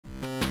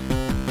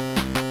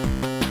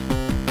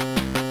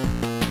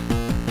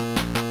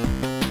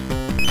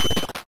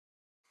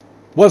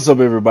What's up,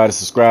 everybody?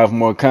 Subscribe for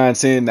more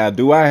content. Now,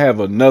 do I have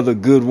another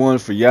good one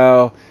for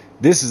y'all?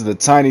 This is the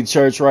tiny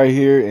church right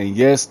here, and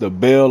yes, the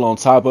bell on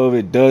top of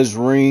it does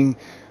ring,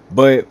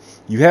 but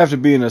you have to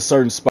be in a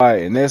certain spot,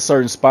 and that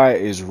certain spot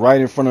is right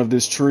in front of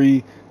this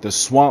tree, the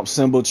swamp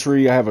symbol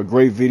tree. I have a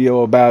great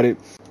video about it.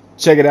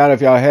 Check it out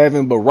if y'all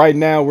haven't. But right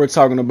now, we're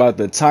talking about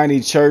the tiny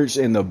church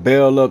and the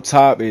bell up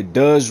top. It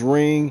does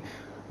ring.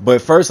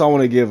 But first, I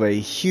want to give a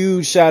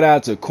huge shout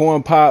out to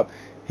Corn Pop.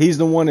 He's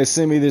the one that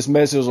sent me this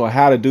message on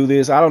how to do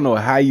this. I don't know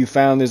how you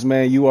found this,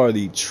 man. You are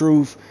the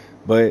truth.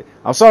 But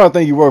I'm starting to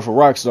think you work for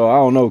Rockstar. I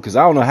don't know, because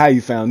I don't know how you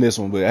found this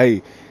one. But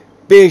hey,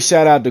 big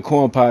shout out to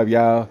Corn Pop,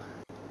 y'all.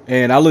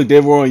 And I looked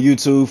everywhere on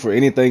YouTube for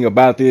anything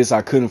about this.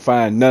 I couldn't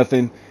find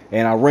nothing.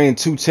 And I ran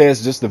 2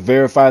 tests just to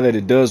verify that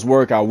it does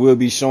work. I will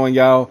be showing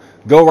y'all.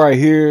 Go right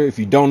here if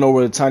you don't know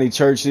where the tiny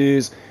church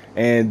is.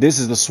 And this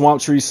is the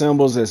swamp tree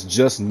symbols that's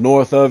just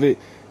north of it.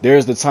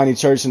 There's the tiny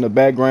church in the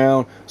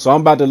background. So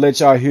I'm about to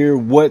let y'all hear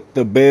what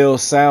the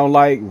bells sound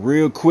like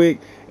real quick.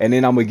 And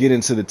then I'm going to get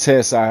into the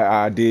tests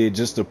I did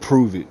just to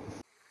prove it.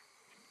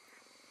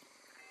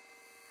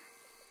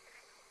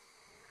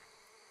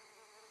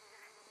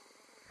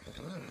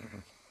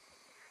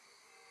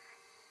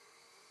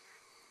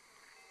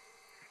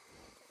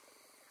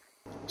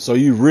 So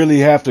you really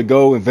have to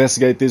go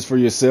investigate this for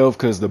yourself,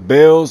 because the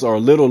bells are a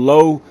little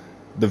low.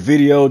 The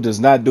video does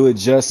not do it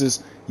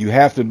justice. You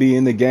have to be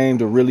in the game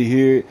to really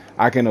hear it.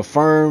 I can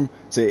affirm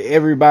to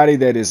everybody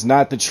that it's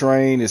not the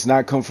train. It's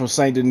not come from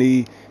Saint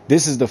Denis.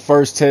 This is the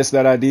first test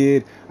that I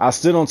did. I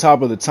stood on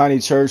top of the tiny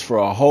church for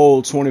a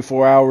whole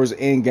 24 hours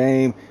in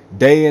game,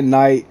 day and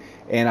night,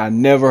 and I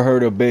never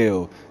heard a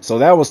bell. So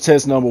that was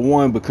test number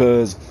 1,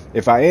 because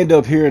if I end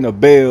up hearing a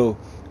bell,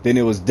 then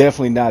it was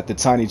definitely not the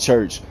tiny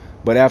church.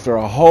 But after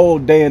a whole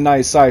day and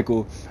night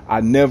cycle, I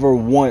never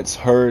once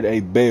heard a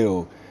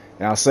bell.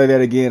 And I'll say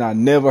that again, I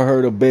never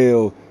heard a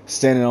bell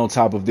standing on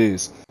top of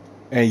this.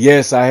 And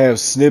yes, I have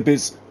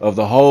snippets of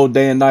the whole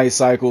day and night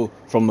cycle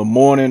from the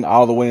morning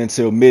all the way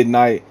until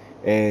midnight,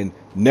 and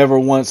never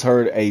once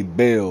heard a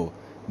bell.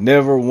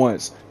 Never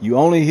once. You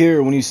only hear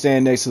it when you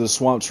stand next to the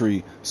swamp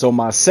tree. So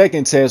my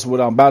second test,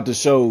 what I'm about to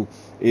show,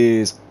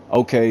 is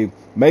okay,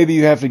 maybe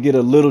you have to get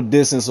a little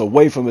distance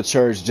away from the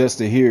church just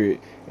to hear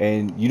it,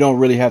 and you don't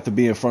really have to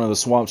be in front of the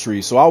swamp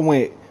tree. So I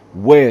went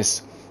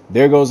west.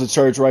 There goes the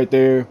church right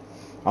there.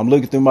 I'm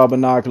looking through my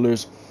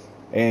binoculars,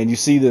 and you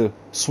see the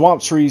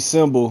swamp tree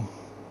symbol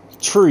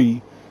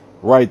tree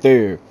right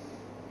there,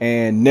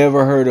 and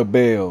never heard a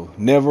bell,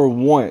 never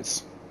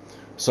once.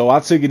 So I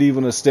took it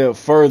even a step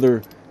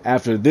further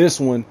after this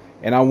one,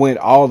 and I went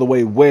all the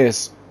way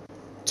west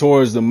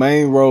towards the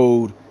main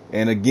road.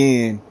 And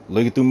again,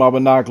 looking through my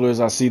binoculars,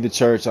 I see the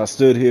church. I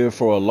stood here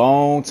for a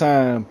long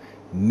time,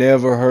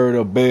 never heard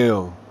a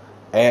bell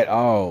at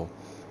all.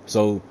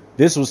 So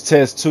this was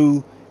test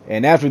 2.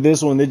 And after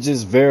this one, it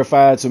just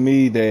verified to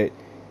me that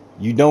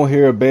you don't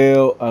hear a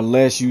bell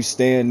unless you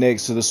stand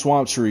next to the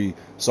swamp tree.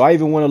 So I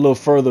even went a little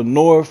further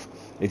north.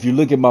 If you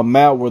look at my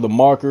map where the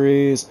marker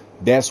is,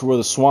 that's where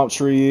the swamp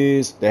tree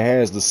is that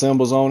has the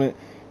symbols on it.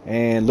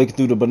 And looking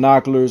through the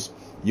binoculars,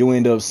 you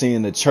end up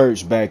seeing the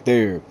church back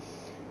there.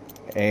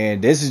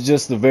 And this is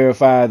just to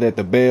verify that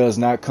the bell is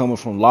not coming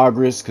from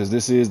Lagris, because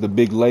this is the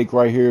big lake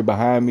right here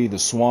behind me, the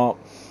swamp,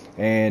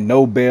 and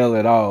no bell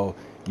at all.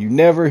 You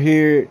never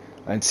hear it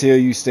until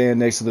you stand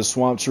next to the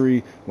swamp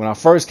tree. When I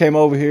first came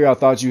over here, I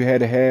thought you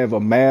had to have a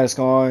mask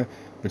on,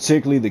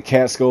 particularly the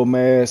cat skull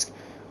mask,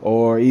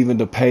 or even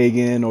the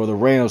pagan or the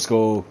ram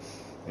skull,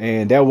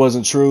 and that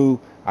wasn't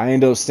true. I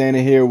ended up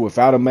standing here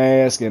without a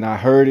mask, and I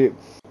heard it.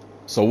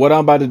 So what I'm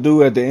about to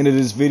do at the end of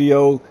this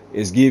video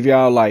is give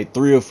y'all like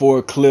 3 or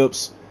 4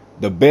 clips,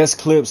 the best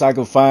clips I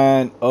can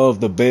find of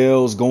the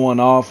bells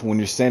going off when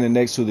you're standing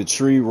next to the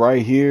tree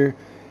right here.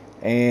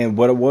 And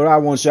what I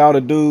want y'all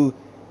to do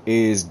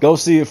is go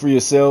see it for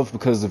yourself,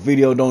 because the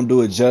video don't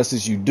do it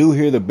justice. You do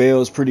hear the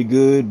bells pretty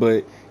good,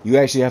 but you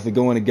actually have to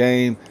go in the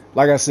game.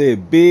 Like I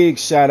said, big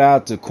shout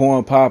out to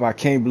Corn Pop. I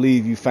can't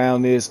believe you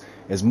found this.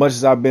 As much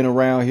as I've been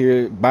around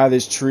here by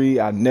this tree,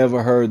 I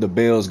never heard the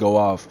bells go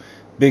off.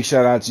 Big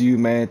shout out to you,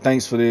 man.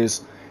 Thanks for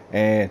this.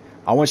 And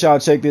I want y'all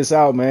to check this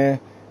out,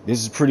 man.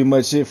 This is pretty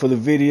much it for the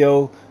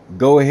video.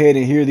 Go ahead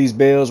and hear these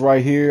bells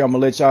right here. I'm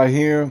gonna let y'all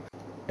hear them.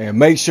 And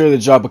make sure to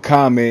drop a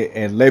comment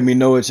and let me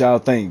know what y'all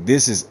think.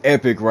 This is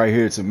epic right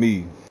here to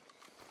me.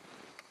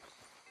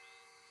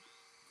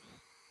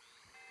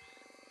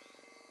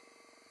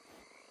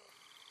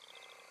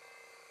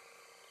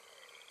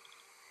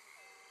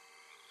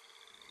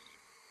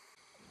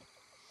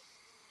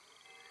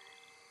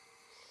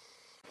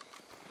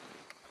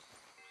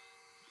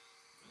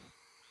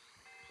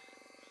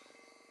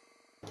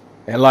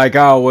 And like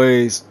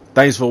always,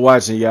 thanks for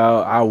watching,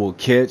 y'all. I will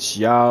catch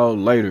y'all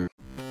later.